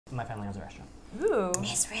My family owns a restaurant. Ooh.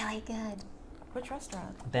 It's really good. Which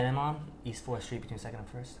restaurant? Benimon, East 4th Street between 2nd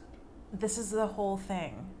and 1st. This is the whole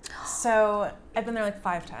thing. So I've been there like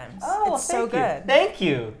 5 times. Oh, it's so good. Thank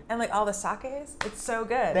you. And like all the sakes, it's so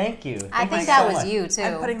good. Thank you. I Thank think you that so was much. you too.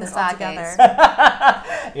 I'm putting the this all sakes. together.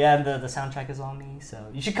 Yeah, and the soundtrack is on me, so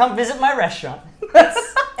you should come visit my restaurant.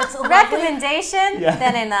 It's a Recommendation? Yeah.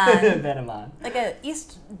 Benimon. Benimon. like a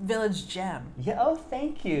East Village gem. Yeah. Oh,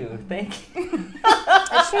 thank you. Thank you.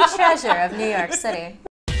 A true treasure of New York City.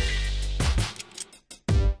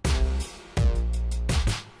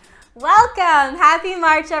 Welcome! Happy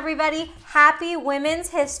March, everybody. Happy Women's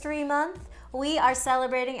History Month. We are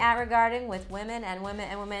celebrating at Regarding with women and women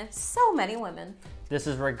and women. So many women. This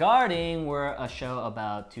is Regarding. We're a show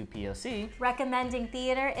about 2 POC. Recommending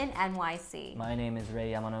theater in NYC. My name is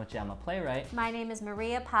Ray Yamanochi. I'm a playwright. My name is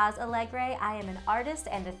Maria Paz Alegre. I am an artist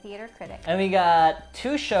and a theater critic. And we got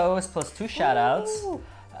 2 shows plus 2 shout-outs. Ooh.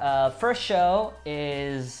 First show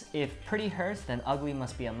is If Pretty Hurts, Then Ugly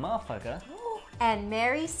Must Be a Motherfucker. And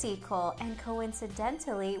Mary Seacole, and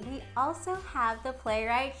coincidentally, we also have the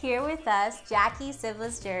playwright here with us, Jackie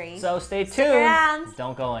Sibblies Drury. So stay tuned. Stick around.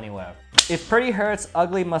 Don't go anywhere. If Pretty Hurts,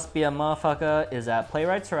 Ugly Must Be a Motherfucker is at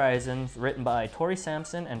Playwrights Horizons, written by Tori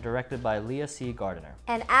Sampson and directed by Leah C. Gardiner.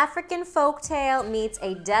 An African folktale meets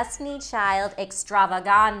a Destiny Child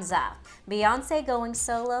extravaganza. Beyonce going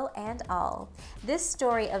solo and all. This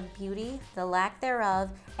story of beauty, the lack thereof,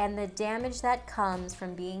 and the damage that comes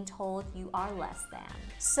from being told you are less than.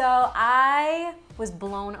 So I was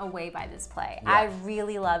blown away by this play. Yeah. I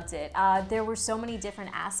really loved it. There were so many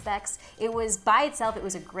different aspects. It was, by itself, it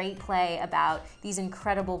was a great play about these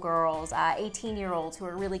incredible girls, 18-year-olds who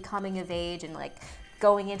are really coming of age and like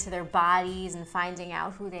going into their bodies and finding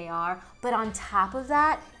out who they are. But on top of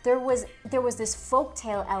that, there was this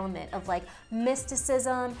folktale element of like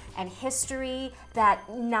mysticism and history that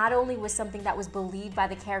not only was something that was believed by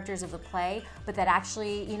the characters of the play, but that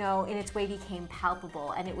actually, you know, in its way became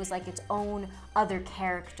palpable, and it was like its own other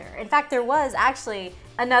character. In fact, there was actually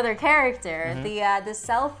another character, the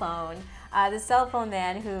cell phone. The cell phone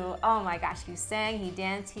man who, oh my gosh, he sang, he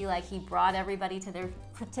danced, he brought everybody to their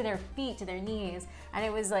feet, to their knees, and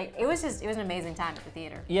it was an amazing time at the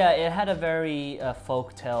theater. Yeah, it had a very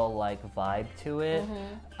folktale-like vibe to it,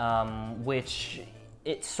 which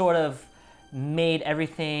it sort of made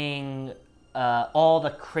everything, all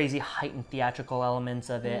the crazy heightened theatrical elements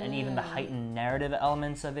of it, and even the heightened narrative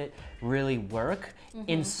elements of it really work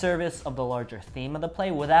in service of the larger theme of the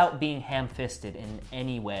play without being ham-fisted in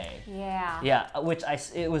any way. Yeah. Yeah,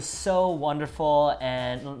 it was so wonderful,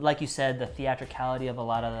 and like you said, the theatricality of a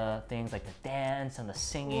lot of the things, like the dance and the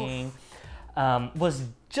singing, was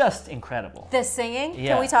just incredible. The singing?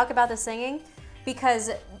 Yeah. Can we talk about the singing?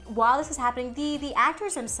 Because while this is happening, the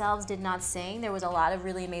actors themselves did not sing. There was a lot of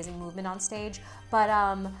really amazing movement on stage, but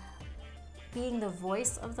being the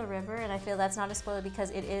voice of the river, and I feel that's not a spoiler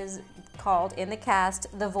because it is called in the cast,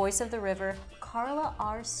 the voice of the river, Carla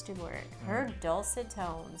R. Stewart. Her dulcet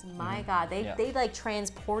tones, my God, they like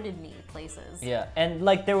transported me places. Yeah, and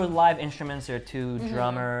like there were live instruments. There were 2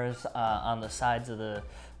 drummers on the sides of the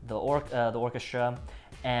orchestra,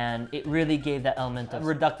 and it really gave that element of,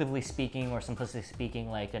 reductively speaking or simplistically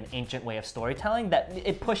speaking, like an ancient way of storytelling. That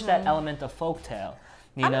it pushed that element of folktale.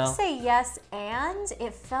 You know? I would say yes, and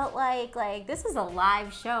it felt like this is a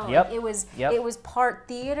live show. Yep. It was part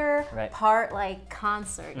theater, Right. part like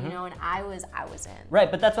concert, you know, and I was in.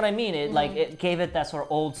 Right, but that's what I mean. It like it gave it that sort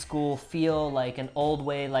of old school feel, like an old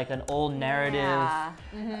way, like an old narrative. Yeah.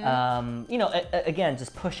 You know, again,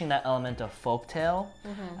 just pushing that element of folktale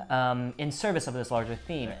in service of this larger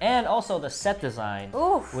theme, and also the set design,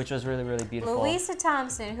 Oof. which was really, really beautiful. Louisa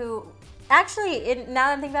Thompson, who actually, now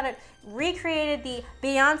that I'm thinking about it, recreated the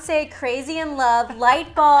Beyonce Crazy in Love,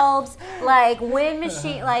 light bulbs, like wind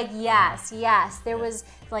machine, like yes. There was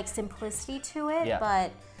like simplicity to it, but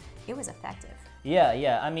it was effective.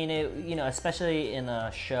 Yeah. I mean, you know, especially in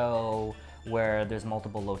a show where there's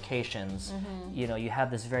multiple locations, you know, you have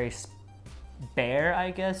this very bare, I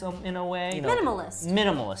guess, in a way. You know, Minimalist.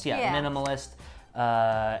 Minimalist.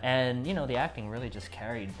 And you know, the acting really just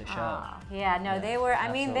carried the show. Yeah, no, they were.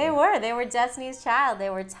 I mean, absolutely. they were Destiny's Child. They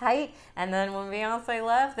were tight, and then when Beyonce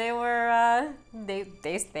left, they were they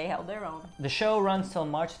held their own. The show runs till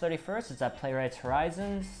March 31st. It's at Playwrights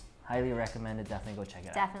Horizons. Highly recommended. Definitely go check it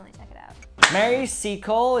out. Definitely check it out. Mary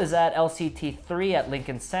Seacole is at LCT3 at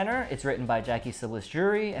Lincoln Center. It's written by Jackie Sibblies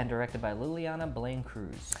Drury and directed by Liliana Blaine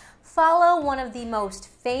Cruz. Follow one of the most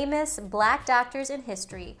famous Black doctors in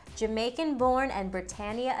history, Jamaican-born and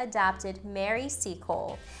Britannia-adopted Mary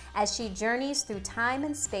Seacole, as she journeys through time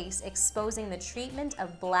and space, exposing the treatment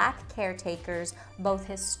of Black caretakers both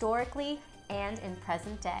historically and in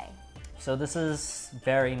present day. So this is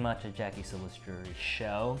very much a Jackie Sibblies Drury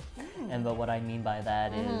show, and but what I mean by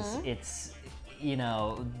that is it's, you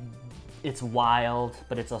know, it's wild,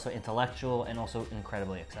 but it's also intellectual and also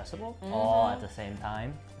incredibly accessible, all at the same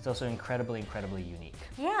time. It's also incredibly unique.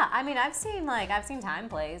 Yeah, I mean, I've seen time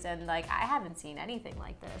plays, and like I haven't seen anything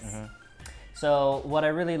like this. So what I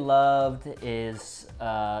really loved is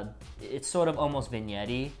it's sort of almost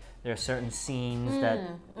vignette-y. There are certain scenes that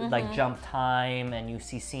like jump time, and you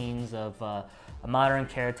see scenes of a modern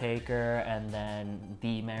caretaker and then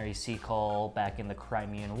the Mary Seacole back in the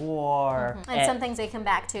Crimean War. And some things they come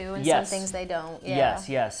back to, and some things they don't. Yeah.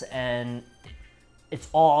 Yes, and it's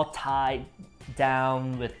all tied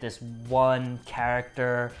down with this one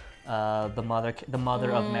character, the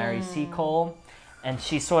mother of Mary Seacole, and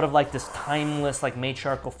she's sort of like this timeless, like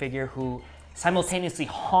matriarchal figure who simultaneously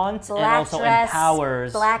haunts and also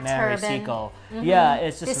empowers Mary Seacole. Yeah,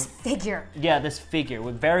 it's just this figure. Yeah, this figure,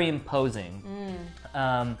 very imposing,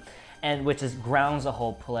 and which is grounds the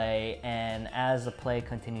whole play. And as the play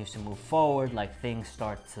continues to move forward, like things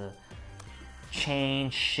start to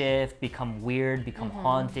change, shift, become weird, become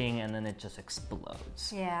haunting, and then it just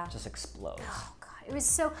explodes. Yeah, just explodes. Oh God, it was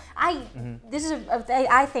so. This is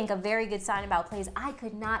I think a very good sign about plays. I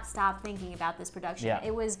could not stop thinking about this production. Yeah.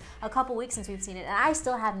 It was a couple weeks since we've seen it, and I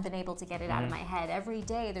still haven't been able to get it out of my head. Every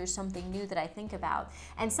day there's something new that I think about,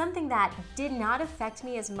 and something that did not affect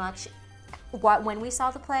me as much when we saw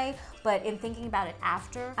the play, but in thinking about it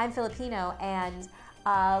after. I'm Filipino, and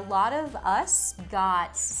a lot of us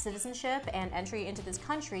got citizenship and entry into this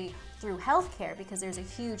country through healthcare, because there's a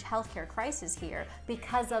huge healthcare crisis here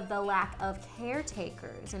because of the lack of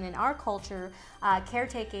caretakers. And in our culture,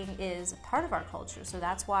 caretaking is part of our culture, so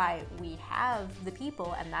that's why we have the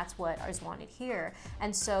people, and that's what is wanted here.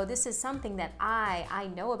 And so this is something that I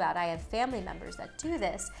know about. I have family members that do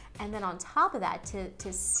this, and then on top of that,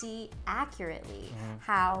 to see accurately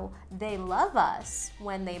how they love us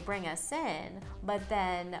when they bring us in, but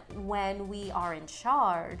then when we are in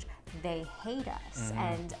charge, they hate us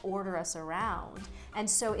and order us around. And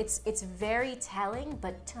so it's very telling,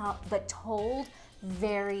 but told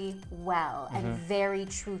very well and very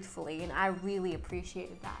truthfully, and I really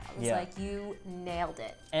appreciated that. I was like, you nailed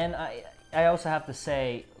it. And I also have to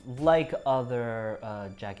say, like other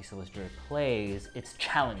Jackie Sibblies Drury plays, it's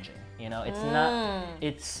challenging. You know,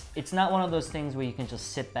 it's not one of those things where you can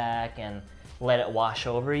just sit back and let it wash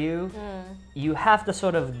over you. You have to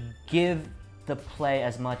sort of give the play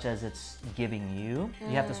as much as it's giving you.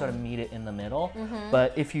 You have to sort of meet it in the middle.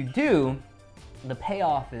 But if you do, the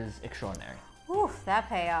payoff is extraordinary. Oof, that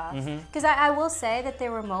payoff. Because I will say that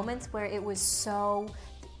there were moments where it was so,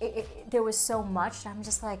 there was so much. I'm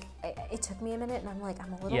just like, it took me a minute, and I'm like,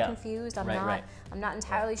 I'm a little confused. I'm not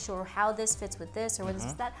entirely sure how this fits with this or where this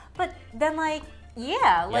is that. But then like,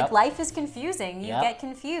 life is confusing. You get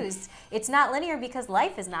confused. It's not linear because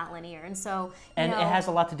life is not linear, and so it has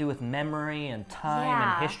a lot to do with memory and time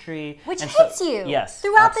and history, which hits you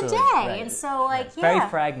throughout the day. And so very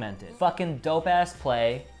fragmented. Fucking dope ass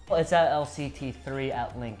play. It's at LCT3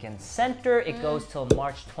 at Lincoln Center. It goes till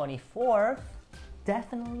March 24th.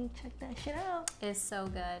 Definitely check that shit out. It's so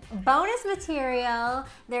good. Bonus material.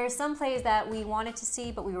 There are some plays that we wanted to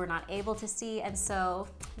see, but we were not able to see, and so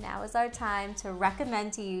now is our time to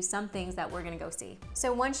recommend to you some things that we're gonna go see.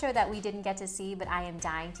 So one show that we didn't get to see, but I am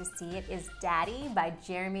dying to see it, is Daddy by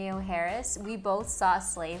Jeremy O. Harris. We both saw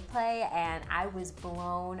Slave Play, and I was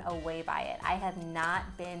blown away by it. I have not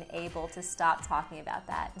been able to stop talking about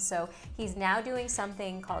that. So he's now doing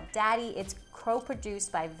something called Daddy. It's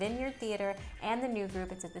co-produced by Vineyard Theater and the New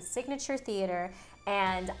Group. It's at the Signature Theater,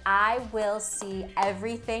 and I will see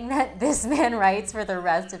everything that this man writes for the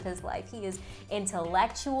rest of his life. He is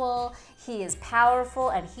intellectual, he is powerful,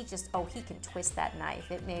 and he can twist that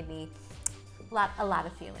knife. It made me a lot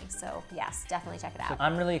of feelings, so yes, definitely check it out.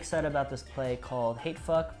 I'm really excited about this play called Hate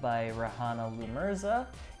Fuck by Rahana Lumirza.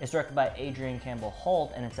 It's directed by Adrienne Campbell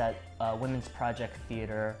Holt, and it's at Women's Project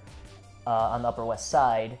Theater on the Upper West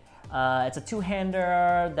Side. It's a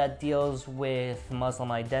two-hander that deals with Muslim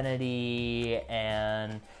identity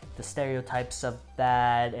and the stereotypes of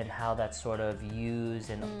that and how that's sort of used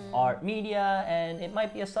in art media, and it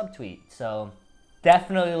might be a subtweet. So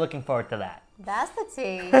definitely looking forward to that. That's the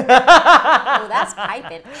tea. Oh, that's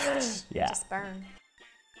piping. Yeah. Just burn.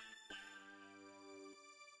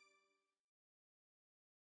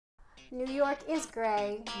 New York is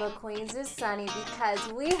gray, but Queens is sunny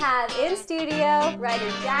because we have in studio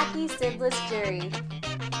writer Jackie Sibblies Drury.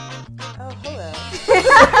 Oh, hello.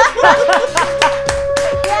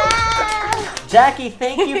 Yeah! Jackie,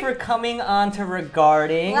 thank you for coming on to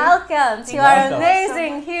Regarding. Welcome to our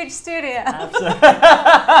amazing, huge studio.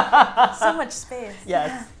 So much space.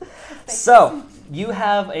 Yes. So, you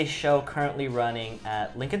have a show currently running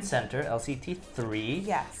at Lincoln Center, LCT3.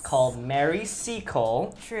 Yes. Called Mary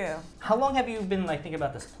Seacole. True. How long have you been thinking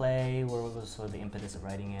about this play? What was sort of the impetus of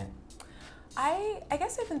writing it? I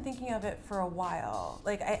guess I've been thinking of it for a while.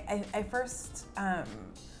 Like I first got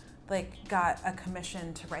a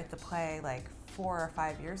commission to write the play 4 or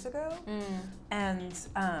 5 years ago, and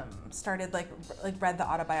started read the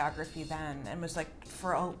autobiography then, and was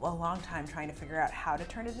for a long time trying to figure out how to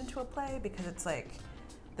turn it into a play, because it's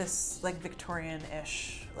this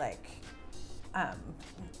Victorian-ish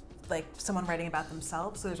someone writing about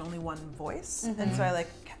themselves, so there's only one voice. And so I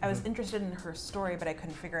was interested in her story, but I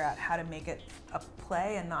couldn't figure out how to make it a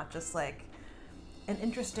play and not just an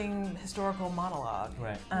interesting historical monologue.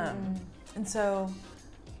 Right. And so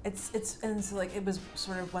it was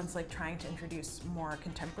sort of once trying to introduce more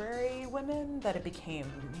contemporary women that it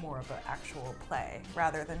became more of an actual play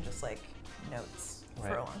rather than just notes for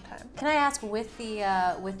a long time. Can I ask, with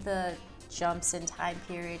the jumps in time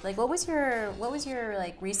period, what was your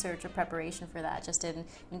research or preparation for that, just in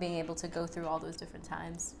being able to go through all those different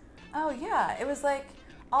times? Oh yeah, it was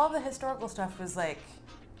all of the historical stuff was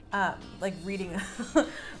reading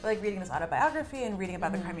reading this autobiography and reading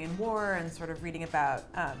about the Crimean War, and sort of reading about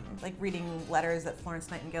reading letters that Florence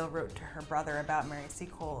Nightingale wrote to her brother about Mary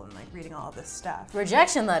Seacole, and reading all of this stuff.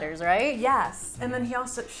 Rejection letters, right? Yes, and then she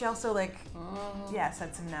also said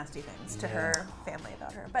some nasty things to her family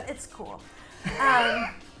about her, but it's cool.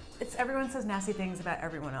 Everyone says nasty things about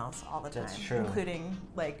everyone else all the time. That's true. Including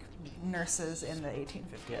nurses in the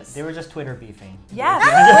 1850s. Yes, they were just Twitter beefing.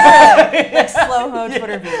 Yes, slow mo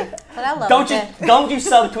Twitter beef. But I love Don't you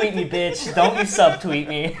subtweet me, bitch. Don't you subtweet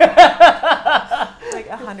me.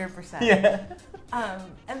 100%. Yeah.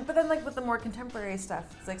 But then with the more contemporary stuff,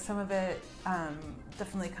 it's some of it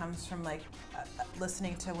definitely comes from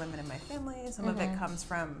listening to women in my family. Some of it comes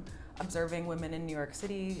from observing women in New York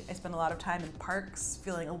City. I spend a lot of time in parks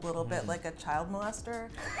feeling a little bit like a child molester,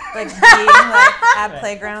 being at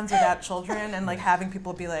playgrounds without children, and having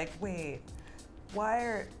people be wait,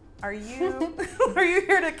 why are you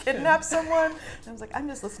here to kidnap someone? And I was I'm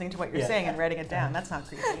just listening to what you're saying and writing it down. That's not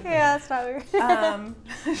creepy. Yeah, that's not weird. I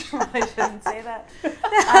shouldn't say that.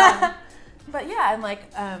 But yeah, and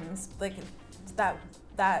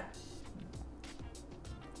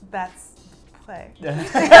that's play.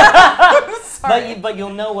 But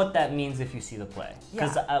you'll know what that means if you see the play,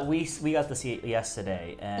 because we got to see it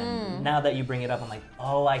yesterday, and now that you bring it up, I'm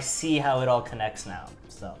oh, I see how it all connects now.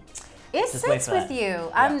 So it sits with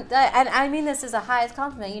you. And I mean this is the highest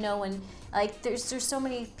compliment. When there's so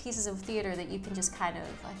many pieces of theater that you can just kind of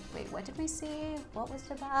wait, what did we see? What was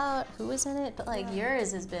it about? Who was in it? But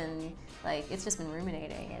yours has been it's just been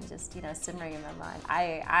ruminating and just simmering in my mind.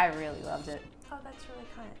 I really loved it. Oh, that's really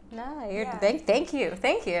kind. No, thank you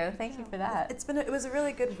for that. It was a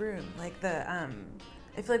really good room. I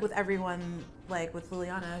feel with everyone, with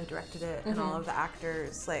Liliana who directed it, and all of the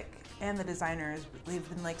actors, and the designers, we've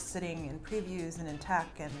been sitting in previews and in tech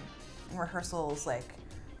and in rehearsals,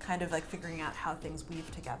 kind of figuring out how things weave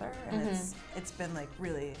together, and it's been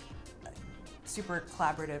really super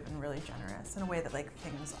collaborative and really generous in a way that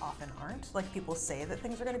things often aren't. People say that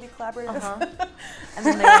things are going to be collaborative, and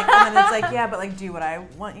then and then it's yeah, but do what I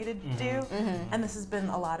want you to do. And this has been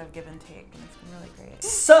a lot of give and take, and it's been really great.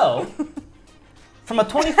 So, from a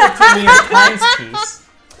 2015 New York Times piece,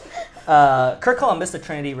 Kurt Columbus, the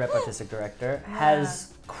Trinity Rep Artistic Director,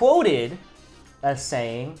 has quoted as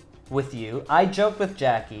saying, with you, I joked with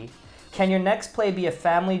Jackie, can your next play be a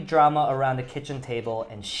family drama around a kitchen table?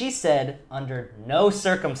 And she said, under no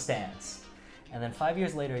circumstance. And then 5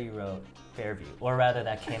 years later, you wrote Fairview, or rather,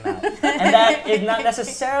 that came out. And that is not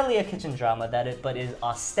necessarily a kitchen drama, but is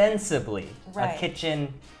ostensibly a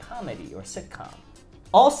kitchen comedy or sitcom.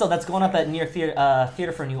 Also, that's going up at near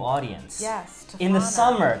Theater for a New Audience. Yes, Tefana. In the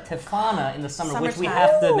summer, Tefana in the summer, which we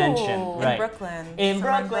have to mention. In Brooklyn. In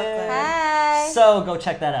Brooklyn. Hey. So go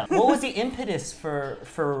check that out. What was the impetus for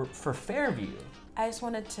Fairview? I just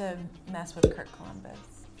wanted to mess with Kurt Columbus.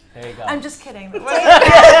 There you go. I'm just kidding.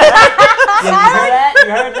 that?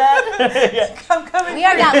 You heard that? Yeah. I'm coming. We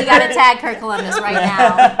gotta tag Kurt Columbus right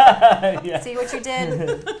now. Yeah. See what you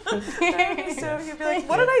did? So he'd be like,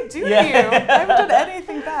 "What did I do to you? I haven't done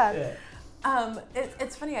anything bad." Yeah.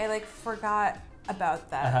 It's funny. I like forgot about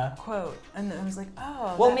that quote, and I was like,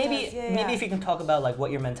 "Oh." Well, maybe if you can talk about like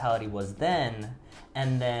what your mentality was then,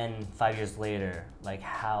 and then 5 years later, like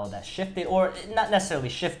how that shifted, or not necessarily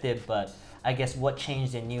shifted, but I guess what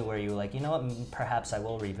changed in you where you were like, you know what, perhaps I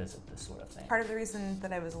will revisit this sort of thing. Part of the reason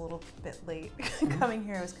that I was a little bit late coming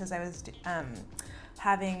here was because I was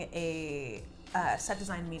having a set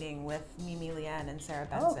design meeting with Mimi Leanne and Sarah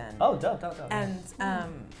Benson. Oh, dope. And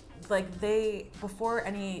like before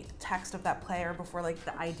any text of that play or before like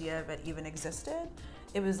the idea of it even existed,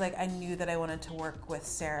 it was like I knew that I wanted to work with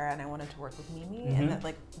Sarah and I wanted to work with Mimi, and that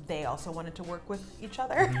like they also wanted to work with each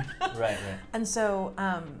other. Right. And so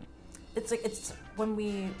it's when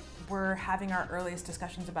we were having our earliest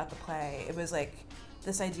discussions about the play, it was like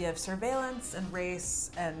this idea of surveillance and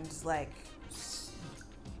race and like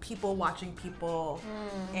people watching people,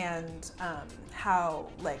 and how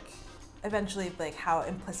like eventually like how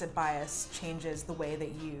implicit bias changes the way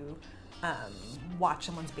that you watch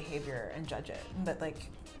someone's behavior and judge it. But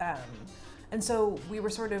like and so we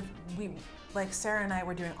were like Sarah and I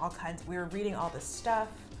were doing we were reading all this stuff.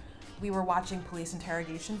 We were watching police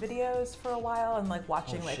interrogation videos for a while and like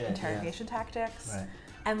watching interrogation tactics. Right.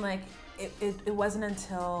 And like it wasn't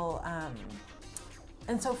until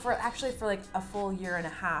and so for like a full year and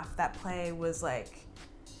a half, that play was like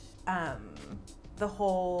the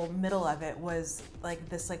whole middle of it was like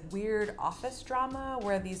this like weird office drama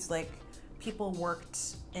where these like people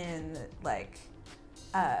worked in like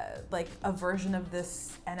a version of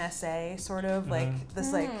this NSA sort of like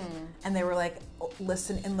this like, and they were like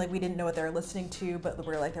listen, and like we didn't know what they were listening to, but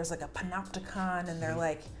we're like there's like a panopticon, and they're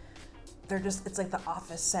like it's like the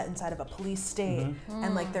office set inside of a police state,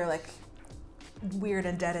 and like they're like weird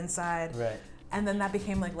and dead inside. Right. And then that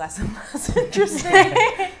became like less and less interesting.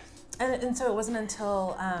 and so it wasn't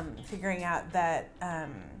until figuring out that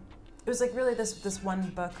it was like really this one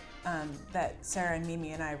book that Sarah and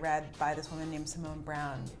Mimi and I read by this woman named Simone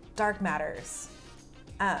Brown, Dark Matters.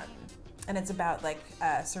 And it's about like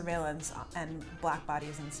surveillance and black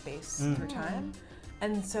bodies in space through time.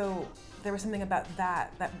 And so there was something about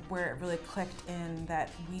that where it really clicked in that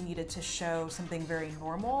we needed to show something very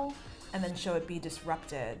normal and then show it being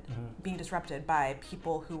disrupted by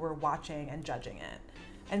people who were watching and judging it.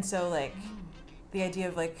 And so like the idea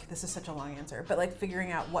of like, this is such a long answer, but like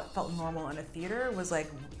figuring out what felt normal in a theater was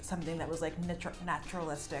like something that was like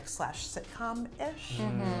naturalistic / sitcom-ish.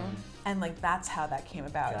 And like that's how that came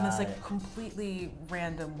about in this like completely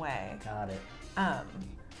random way. Got it.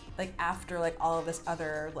 Like after like all of this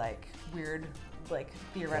other like weird like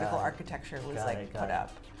theoretical architecture was put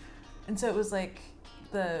up. And so it was like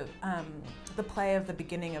the play of the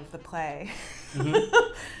beginning of the play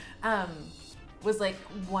was like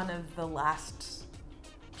one of the last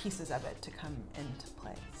pieces of it to come into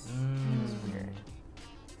place. It was weird.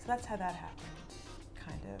 So that's how that happened,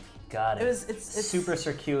 kind of. Got it. It's super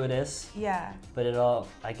circuitous. Yeah. But it all,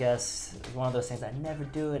 I guess, is one of those things I never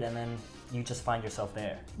do it, and then you just find yourself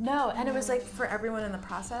there. No, and it was like for everyone in the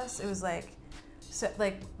process, it was like, so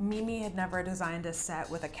like Mimi had never designed a set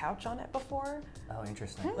with a couch on it before. Oh,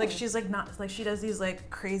 interesting. Like she's like not like she does these like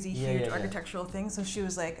crazy huge architectural things, so she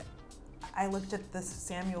was like, I looked at the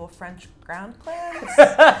Samuel French ground plans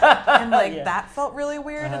and like that felt really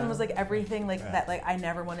weird and was like everything like that like I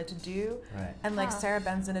never wanted to do. And like Sarah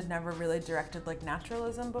Benson had never really directed like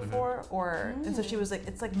naturalism before or and so she was like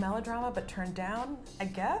it's like melodrama but turned down, I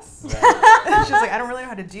guess. And she was like I don't really know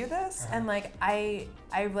how to do this and like I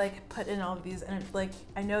like put in all of these and like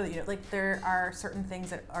I know that like there are certain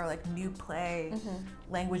things that are like new play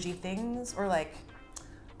languagey things or like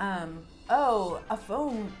oh, a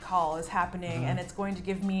phone call is happening and it's going to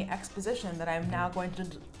give me exposition that I'm now going to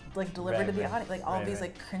like deliver to the audience, like all these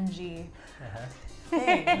like cringy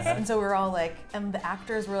things. And so we're all like, and the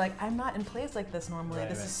actors were like, I'm not in plays like this normally.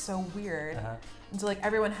 This is so weird. And so like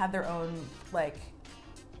everyone had their own like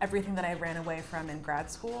everything that I ran away from in grad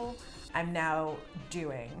school, I'm now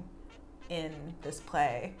doing in this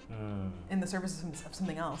play in the service of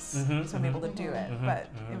something else, so I'm able to do it. But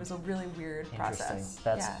it was a really weird process.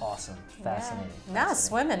 That's awesome. Fascinating. Now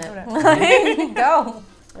swim in it. Go.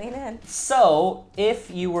 Lean in. So, if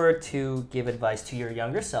you were to give advice to your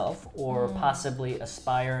younger self or possibly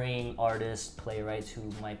aspiring artists, playwrights who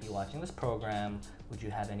might be watching this program, would you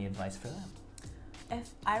have any advice for them? If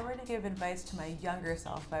I were to give advice to my younger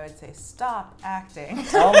self, I would say, stop acting.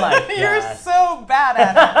 Oh my God. You're so bad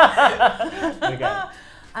at it.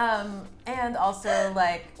 And also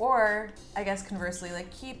like, or I guess conversely,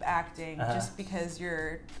 like keep acting just because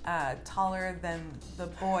you're taller than the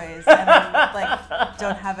boys and like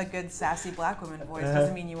don't have a good sassy black woman voice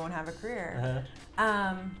doesn't mean you won't have a career.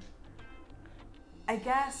 I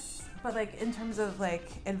guess, but like in terms of like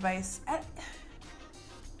advice,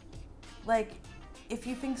 like if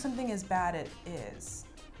you think something is bad, it is.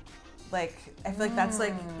 Like, I feel like that's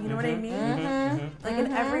like, you know what I mean? Like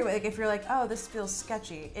in every way, like if you're like, oh, this feels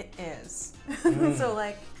sketchy, it is. So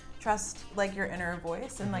like, trust like your inner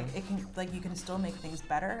voice and like it can, like you can still make things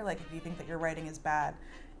better. Like if you think that your writing is bad,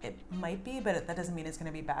 it might be, but that doesn't mean it's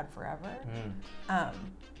gonna be bad forever.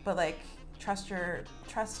 But like,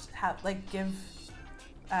 give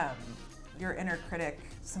your inner critic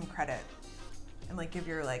some credit and like give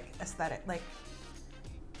your like aesthetic, like,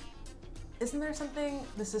 isn't there something,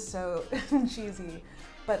 this is so cheesy,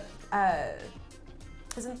 but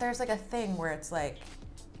isn't there's like a thing where it's like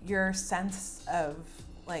your sense of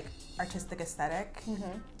like artistic aesthetic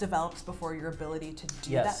develops before your ability to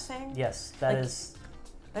do that thing? Yes, that like, is.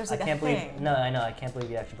 There's like I can't a thing. believe. No, I know. I can't believe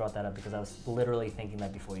you actually brought that up because I was literally thinking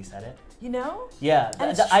that before you said it. You know? Yeah,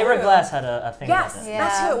 And the it's Ira true. Glass had a thing Yes, about that's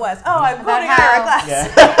Yeah. who it was. Oh, I'm quoting how- Ira Glass.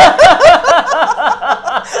 that.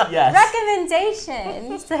 Yes.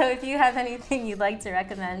 Recommendations. So if you have anything you'd like to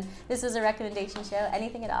recommend, this is a recommendation show,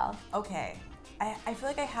 anything at all. Okay. I feel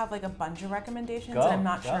like I have like a bunch of recommendations Go, and I'm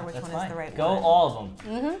not go, sure which that's one is fine. the right Go one. all of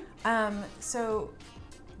them. So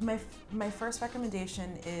my first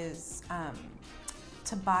recommendation is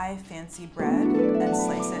to buy fancy bread and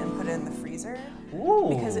slice it and put it in the freezer. Ooh.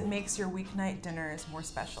 Because it makes your weeknight dinners more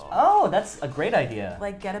special. Oh, that's a great idea.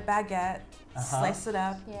 Like get a baguette, slice it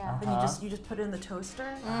up, Yeah. then you just put it in the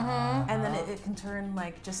toaster, and then it can turn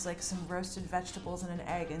like just like some roasted vegetables and an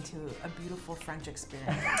egg into a beautiful French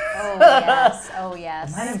experience. Oh yes, oh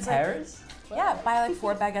yes. Am I in it's like- Paris? Yeah, buy like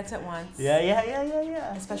 4 baguettes at once.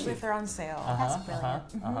 Yeah. Especially if they're on sale. That's brilliant.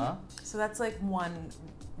 So that's like one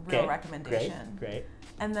real recommendation. Great.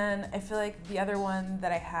 And then I feel like the other one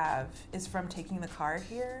that I have is from Taking the Car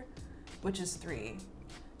Here, which is 3.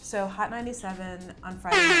 So Hot 97 on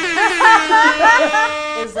Friday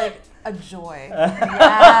night is like a joy.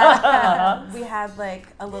 We had like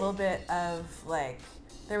a little bit of like,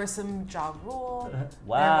 there was some Ja Rule.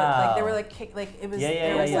 Wow. There were like it was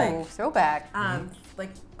Ooh, throwback.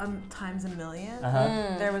 times a million.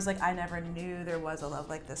 There was like I never knew there was a love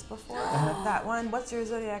like this before. That one. What's your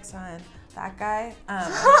zodiac sign? That guy.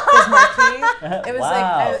 His marquee. It was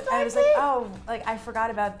like I was like, oh, like I forgot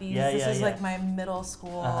about these. This is like my middle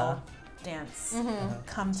school dance.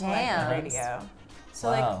 Come to life on the radio.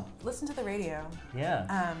 So like listen to the radio.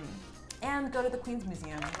 Yeah. And go to the Queens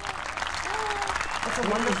Museum. It's a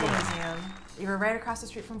wonderful museum. You're right across the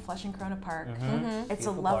street from Flushing Corona Park. It's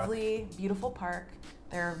Beautiful a lovely, beautiful park.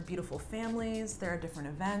 There are beautiful families. There are different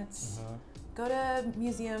events. Go to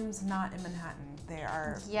museums not in Manhattan. They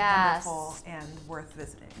are wonderful and worth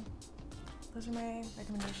visiting. Those are my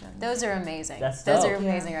recommendations. Those are amazing. That's Those are dope.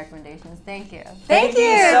 amazing recommendations. Thank you. Thank you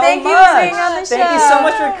Thank so you much. for being on the show. Thank you so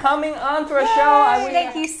much for coming on to our show.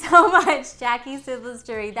 Thank you so much, Jackie Sibblies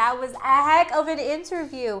Drury. That was a heck of an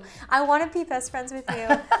interview. I want to be best friends with you,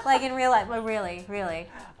 like in real life. But really.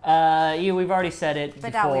 We've already said it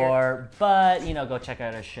But not before, but go check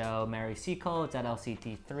out our show, Mary Seacole. It's at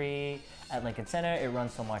LCT3 at Lincoln Center. It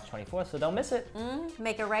runs till March 24th, so don't miss it.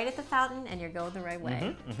 Make a right at the fountain, and you're going the right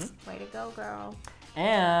way. Way to go, girl.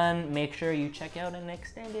 And make sure you check out an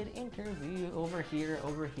extended interview over here.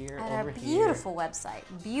 At our beautiful website.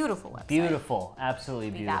 Beautiful, absolutely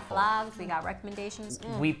We beautiful. got blogs, we got recommendations.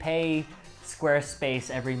 We pay Squarespace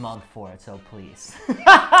every month for it, so please.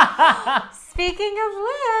 Speaking of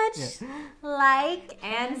which, like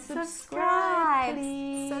and subscribe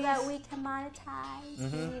please. so that we can monetize.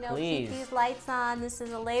 And, please. keep these lights on. This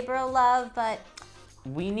is a labor of love, but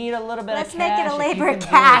We need a little bit let's of make cash. it a if you labor can of do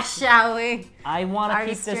cash, it. shall we? I want to keep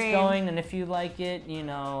this Artistry. going, and if you like it,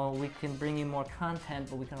 we can bring you more content,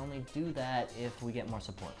 but we can only do that if we get more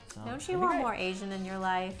support. So Don't it'd you be want great. more Asian in your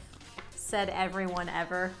life? Said everyone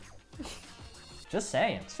ever. Just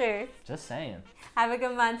saying. Sure. Just saying. Have a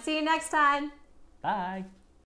good one. See you next time. Bye.